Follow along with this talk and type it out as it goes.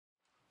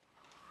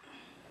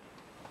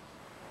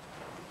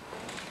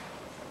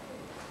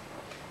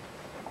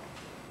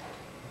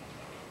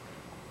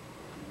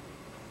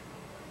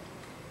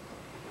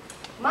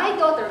My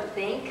daughter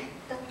thinks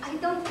that I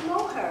don't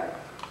know her.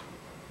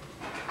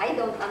 I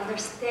don't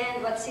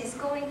understand what she's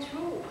going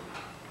through.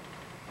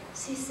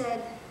 She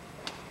said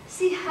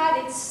she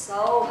had it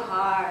so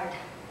hard.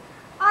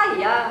 Ah,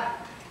 yeah,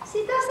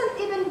 she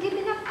doesn't even give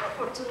enough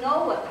effort to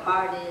know what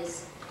hard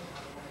is.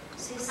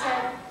 She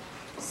said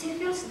she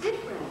feels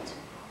different.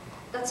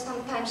 That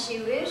sometimes she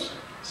wishes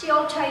she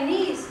all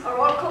Chinese or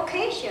all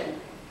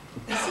Caucasian.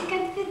 She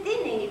can't fit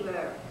in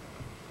anywhere.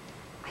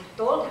 I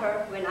told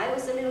her when I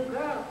was a little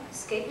girl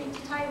escaping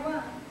to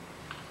Taiwan,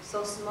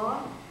 so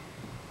small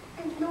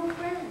and no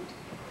friend.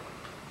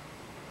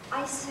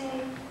 I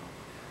say,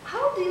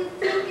 how do you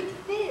think it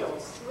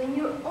feels when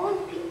your own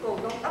people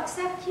don't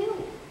accept you?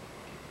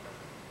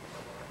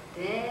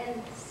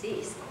 Then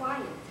she is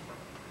quiet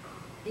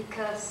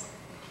because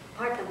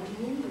part of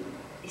me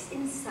is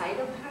inside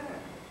of her.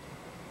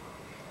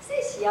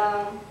 She's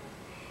young.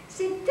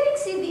 She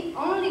thinks she's the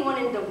only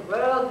one in the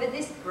world with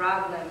this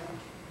problem.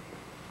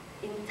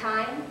 In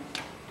time,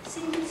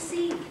 she will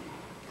see.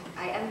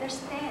 I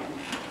understand.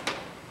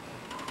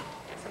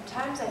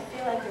 Sometimes I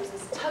feel like there's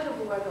this tug of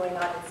war going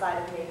on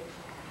inside of me.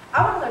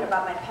 I want to learn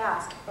about my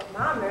past, but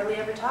Mom rarely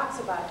ever talks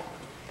about it.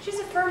 She's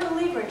a firm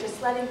believer in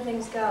just letting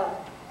things go.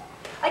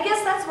 I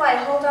guess that's why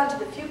I hold on to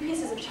the few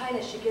pieces of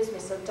china she gives me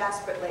so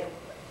desperately.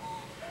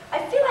 I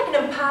feel like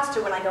an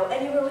imposter when I go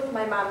anywhere with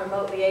my mom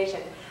remotely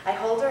Asian. I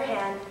hold her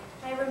hand,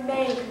 and I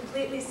remain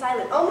completely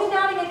silent, only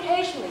nodding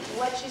occasionally to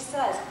what she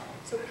says,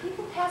 so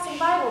people passing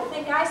by will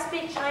think I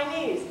speak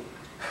Chinese.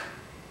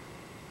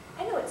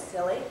 I know it's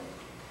silly.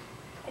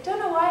 I don't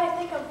know why I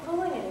think I'm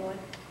fooling anyone.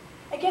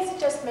 I guess it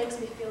just makes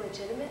me feel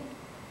legitimate.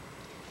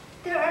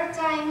 There are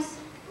times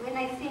when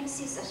I think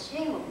she's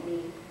ashamed of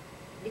me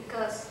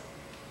because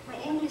my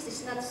English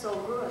is not so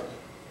good.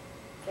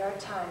 There are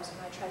times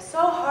when I try so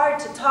hard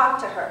to talk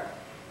to her,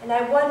 and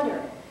I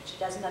wonder if she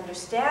doesn't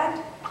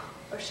understand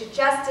or she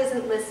just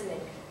isn't listening.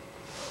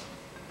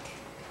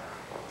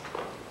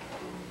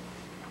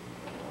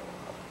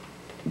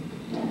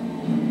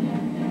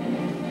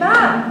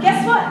 Mom,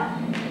 guess what?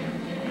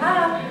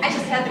 Mom, I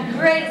just had the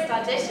greatest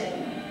audition.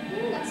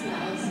 That's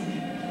nice.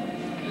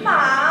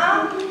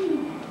 Mom!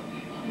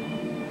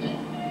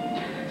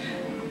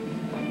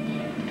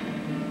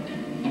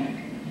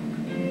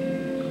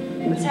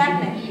 What's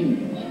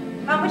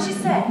happening? Mom, what'd she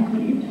say? Tell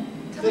me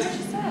what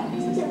she said.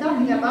 She's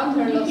talking about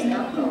her lost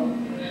uncle.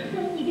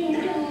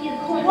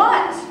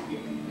 What?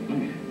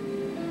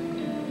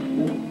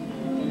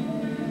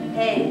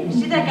 Hey, is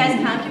she that guy's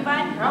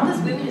concubine? Are all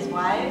those women his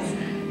wives?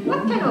 What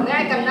kind of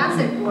American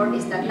nonsense word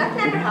is that? That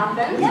never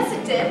happened. Yes,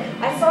 it did.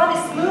 I saw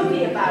this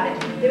movie about it.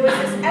 There was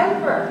this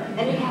emperor,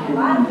 and he had a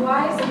lot of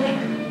wives, and they...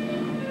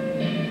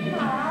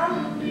 Mom?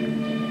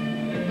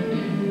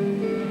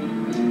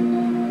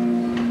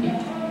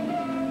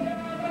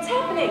 What's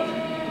happening?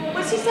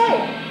 What'd she say?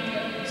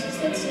 She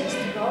said she has to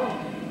go.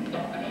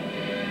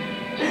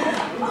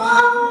 Oh,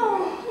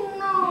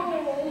 no.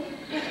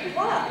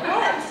 What?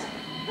 What?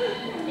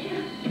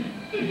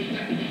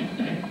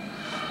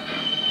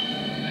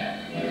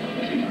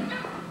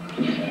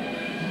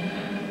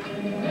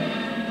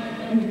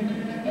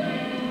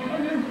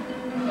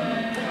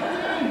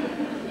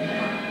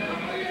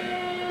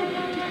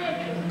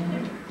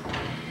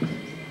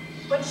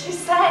 What'd she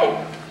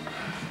say?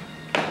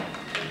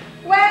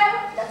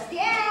 Well, that's the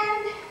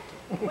end.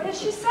 What did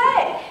she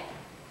say?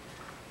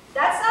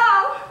 That's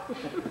all.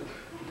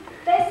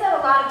 They said a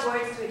lot of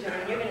words to each other,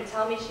 and you're going to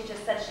tell me she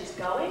just said she's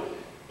going?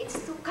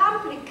 It's too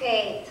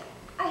complicated.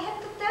 I have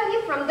to tell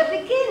you from the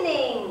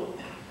beginning.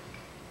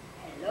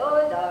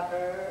 Hello,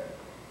 daughter.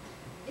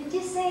 Did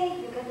you say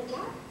you got a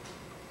job?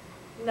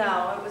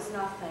 No, it was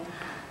nothing.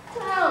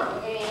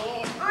 Tell me.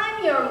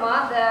 I'm your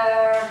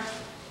mother.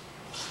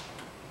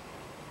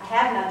 I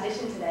had an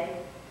audition today.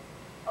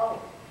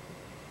 Oh,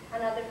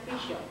 another free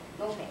show.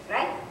 No thanks,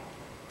 right?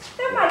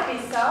 There might be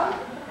some.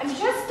 I'm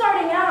just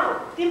starting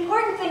out. The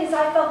important thing is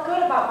I felt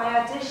good about my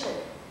audition.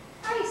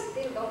 I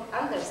still don't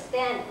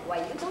understand why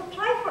you don't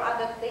try for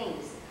other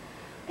things.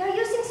 They're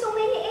using so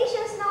many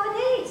Asians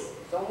nowadays.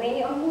 So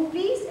many on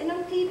movies and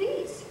on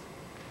TVs.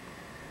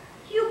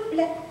 You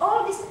let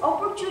all these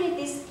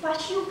opportunities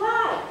pass you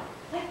by,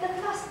 like the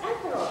last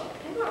emperor.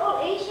 They were all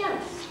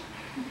Asians.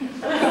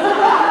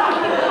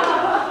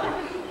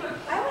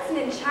 I wasn't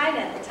in China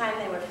at the time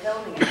they were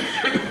filming it.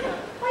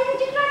 Why did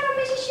you try for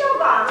Mrs.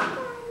 Shogun?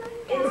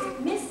 It's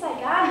Miss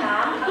Saigon,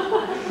 Mom.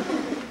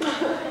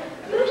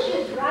 You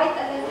should write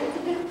a letter to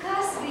Bill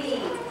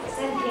Cosby.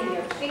 Send him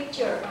your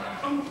picture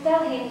and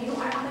tell him you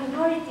are a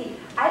minority.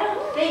 I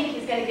don't think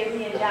he's going to give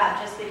me a job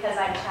just because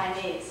I'm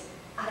Chinese.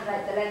 I'll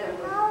write the letter.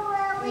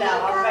 No,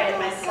 I'll write it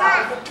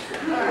myself.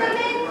 In the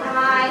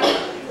meantime,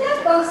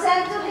 just don't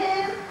send to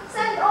him.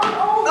 Send all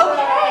over.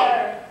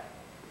 Okay.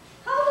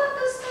 How about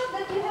the stuff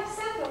that you have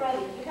sent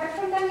already? You heard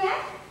from them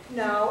yet?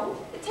 No.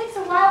 It takes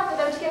a while for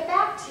them to get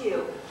back to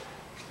you.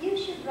 You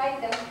should write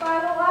them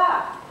follow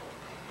up.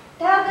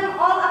 Tell them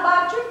all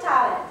about your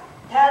talent.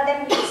 Tell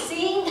them you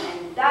sing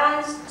and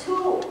dance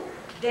too.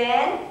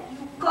 Then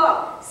you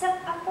call,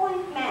 set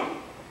appointment.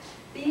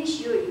 Be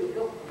sure you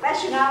look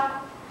professional,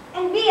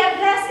 and be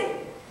aggressive.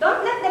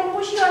 Don't let them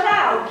push you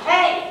around.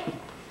 Okay.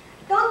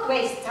 Don't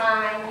waste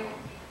time.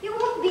 You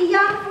won't be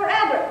young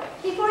forever.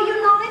 Before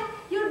you know it,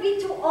 you'll be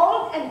too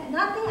old and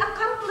nothing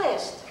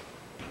accomplished.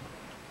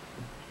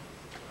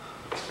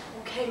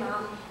 Okay,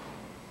 Mom.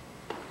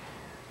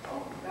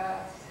 Oh,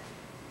 God.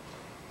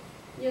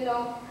 You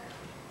know,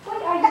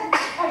 what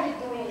are you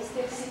doing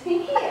still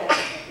sitting here?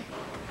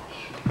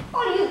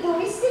 All you do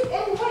is sit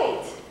and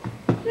wait.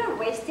 You're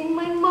wasting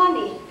my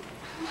money.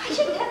 I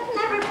should have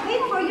never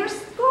paid for your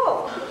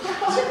school.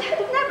 I should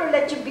have never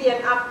let you be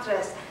an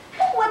actress.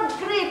 What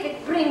grief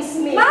it brings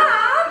me.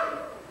 Mom!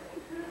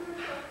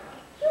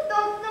 You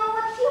don't know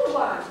what you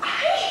want.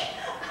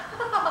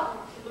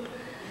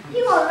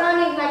 You are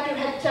running like your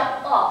head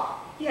chopped off.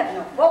 You have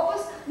no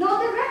focus, no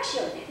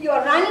direction. You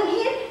are running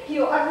here,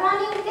 you are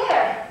running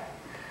there.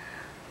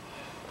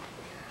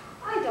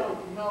 I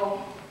don't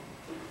know.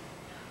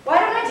 Why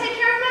don't I take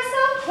care of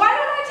myself? Why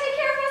don't I take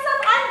care of myself?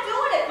 I'm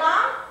doing it,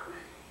 Mom.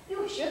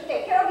 You should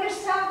take care of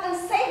yourself and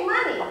save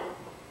money.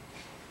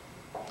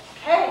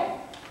 Okay.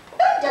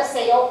 Don't just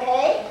say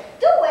okay.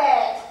 Do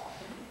it.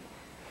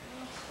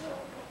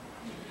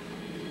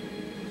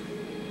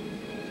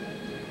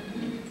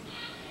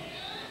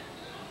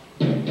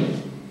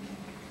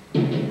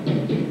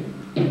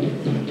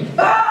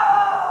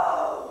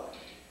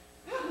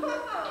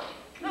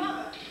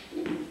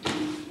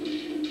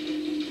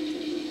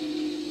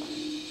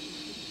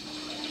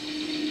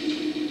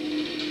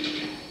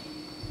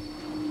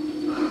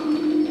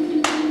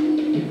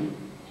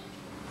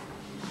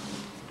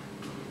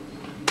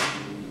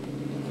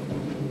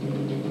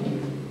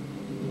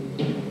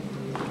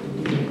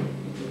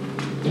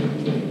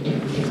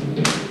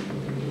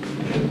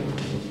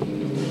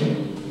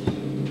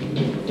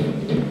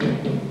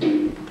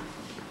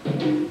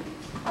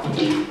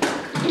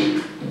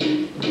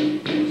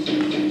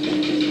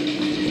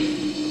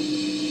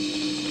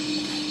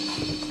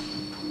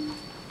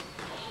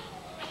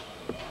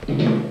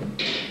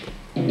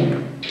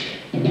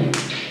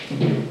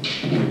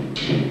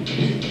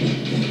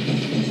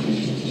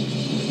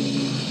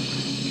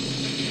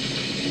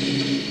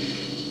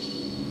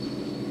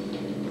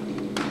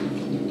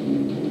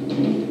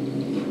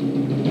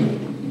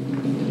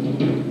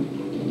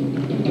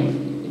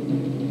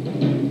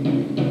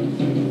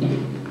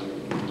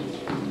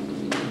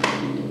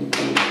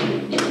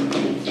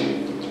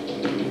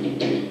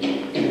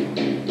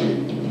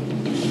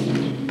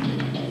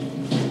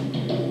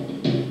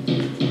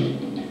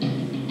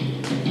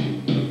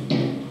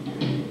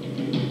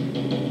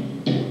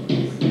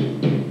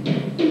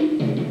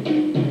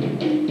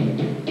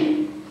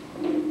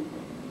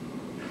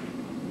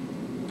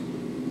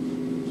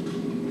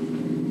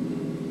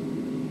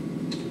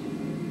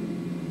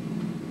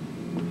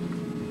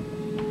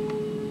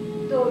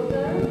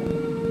 Daughter,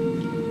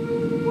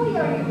 why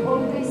are you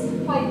always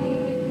fighting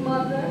with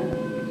Mother?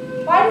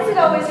 Why does it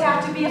always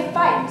have to be a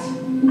fight?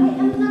 I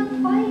am not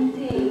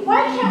fighting.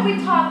 Why can't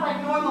we talk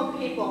like normal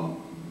people?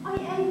 I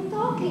am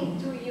talking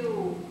to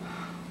you.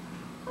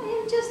 I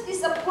am just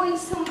disappointed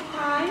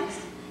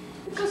sometimes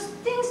because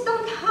things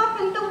don't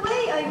happen the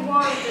way I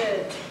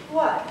wanted.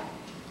 What?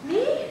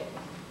 Me?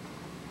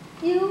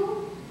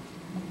 You,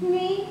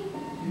 me,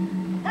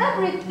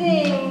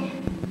 everything.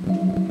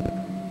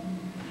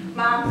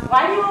 Mom,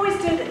 why do you always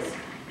do this?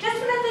 Just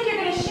when I think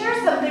you're going to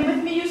share something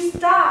with me, you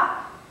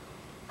stop.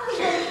 I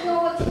don't know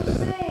what to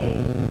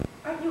say.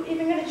 Aren't you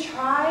even going to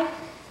try?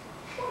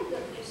 Why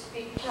don't you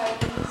speak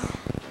Chinese?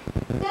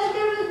 Then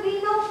there will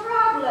be no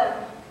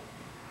problem.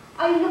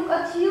 I look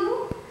at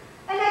you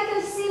and I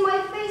can see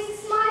my face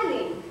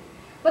smiling.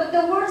 But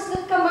the words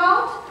that come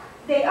out,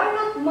 they are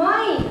not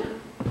mine.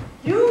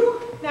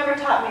 You never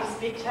taught me to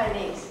speak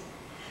Chinese.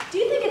 Do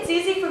you think it's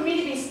easy for me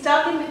to be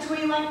stuck in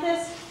between like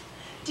this?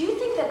 Do you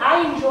think that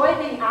I enjoy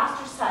being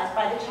ostracized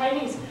by the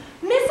Chinese,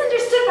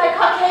 misunderstood by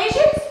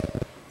Caucasians?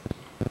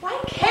 Why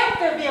can't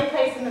there be a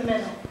place in the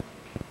middle,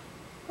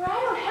 where I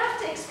don't have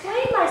to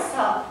explain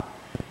myself?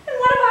 And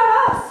what about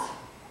us?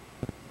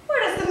 Where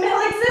does the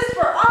middle exist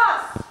for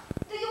us?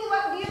 Do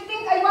you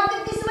think I want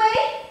it this way?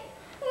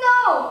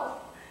 No.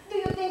 Do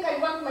you think I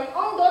want my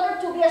own daughter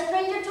to be a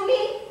stranger to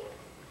me?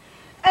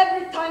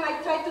 Every time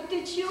I try to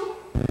teach you,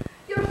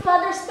 your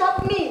father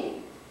stopped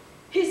me.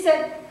 He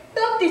said,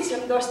 don't teach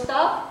him those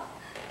stuff.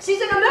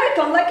 She's an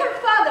American like her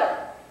father.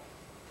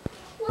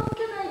 What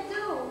can I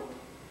do?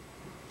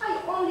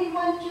 I only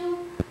want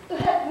you to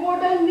have more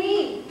than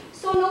me,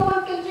 so no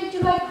one can treat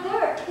you like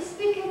dirt,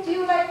 speaking to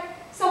you like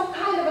some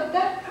kind of a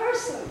dead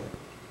person.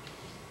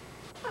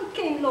 I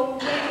came long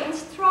way and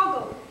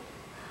struggled.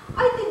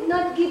 I did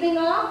not giving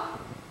up.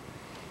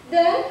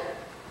 Then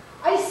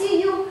I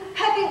see you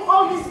having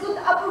all these good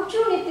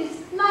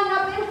opportunities lined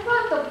up in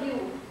front of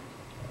you.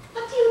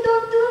 But you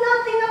don't do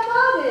nothing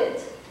about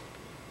it.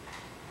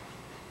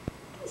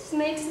 This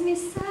makes me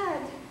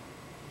sad.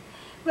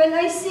 When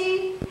I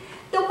see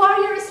the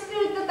warrior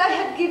spirit that I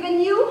have given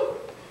you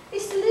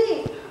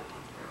sleep.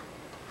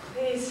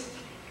 Please,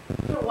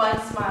 for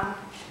once, Mom,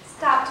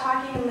 stop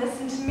talking and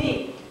listen to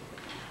me.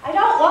 I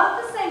don't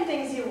want the same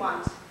things you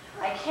want.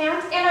 I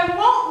can't and I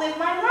won't live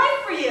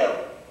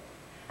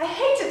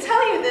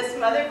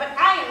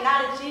I am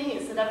not a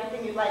genius at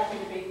everything you'd like me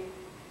to be.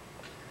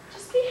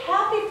 Just be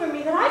happy for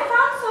me that I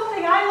found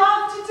something I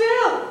love to do.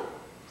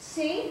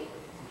 See?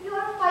 You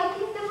are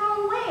fighting the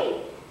wrong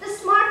way. The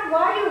smart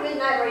warrior will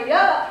never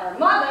yell at her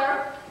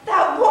mother.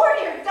 That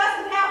warrior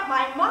doesn't have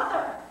my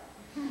mother.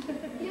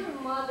 Your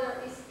mother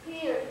is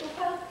here to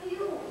help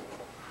you.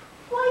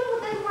 Why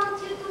would I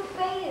want you to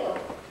fail?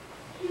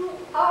 You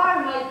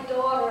are my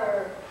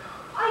daughter.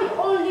 I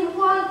only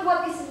want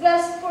what is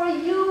best for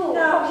you.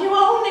 No, you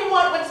only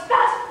want what's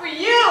best for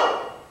you.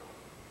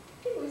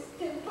 You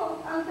still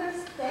don't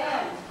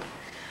understand.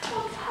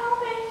 Well, tell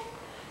me.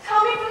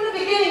 Tell me from the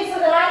beginning so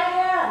that I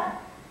can.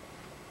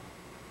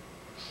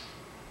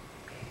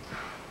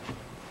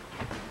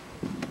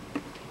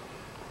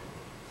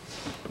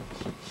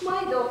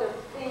 My daughter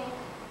thinks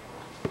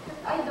that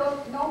I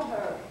don't know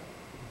her,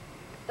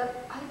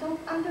 that I don't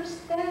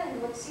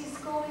understand what she's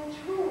going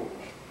through,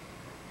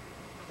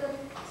 that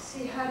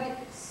she had it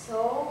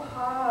so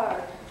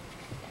hard.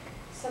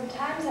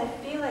 Sometimes I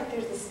feel like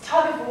there's this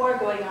tug of war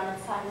going on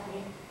inside of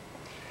me.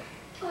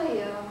 Oh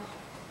yeah,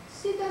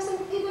 she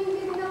doesn't even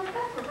give enough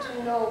effort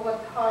to know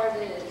what hard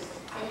is.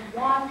 I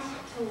want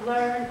to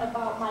learn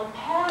about my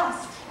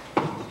past.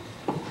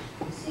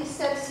 She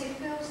said she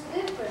feels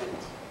different,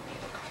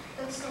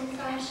 that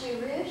sometimes she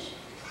wish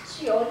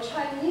she all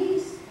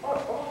Chinese or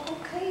all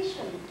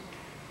Caucasian.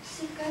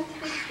 She can't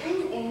fit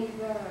in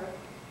anywhere.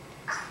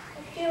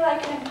 I feel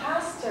like an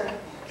imposter.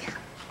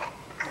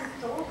 I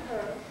told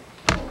her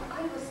when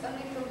I was a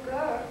little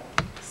girl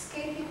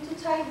escaping to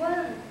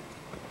Taiwan,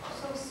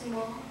 so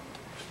small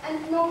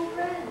and no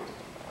friend.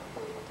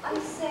 I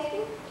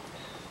say,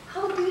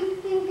 how do you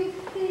think it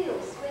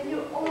feels when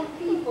your own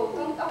people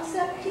don't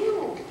accept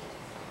you?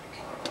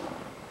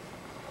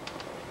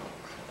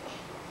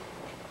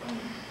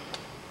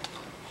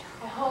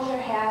 I hold her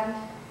hand.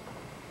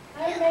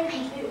 I remain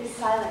completely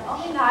silent,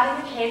 only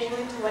nodding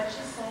occasionally to what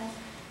she says,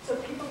 so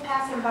people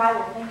passing by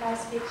will think I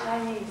speak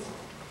Chinese.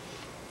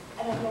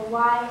 I don't know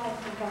why I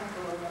think I'm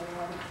fooling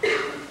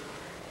everyone.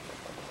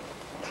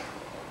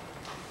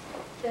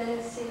 Then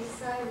she's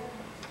silent.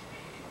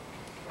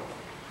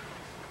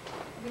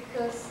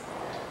 Because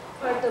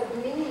part of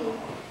me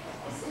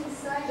is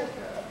inside of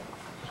her.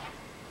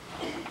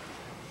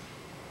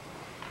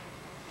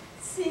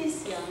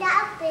 She's young.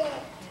 Stop it.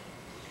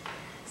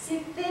 She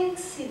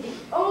thinks she's the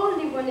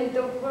only one in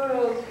the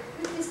world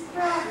with this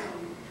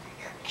problem.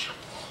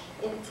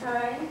 In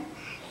time,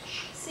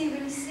 she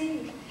will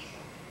see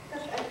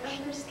that I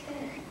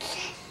understand.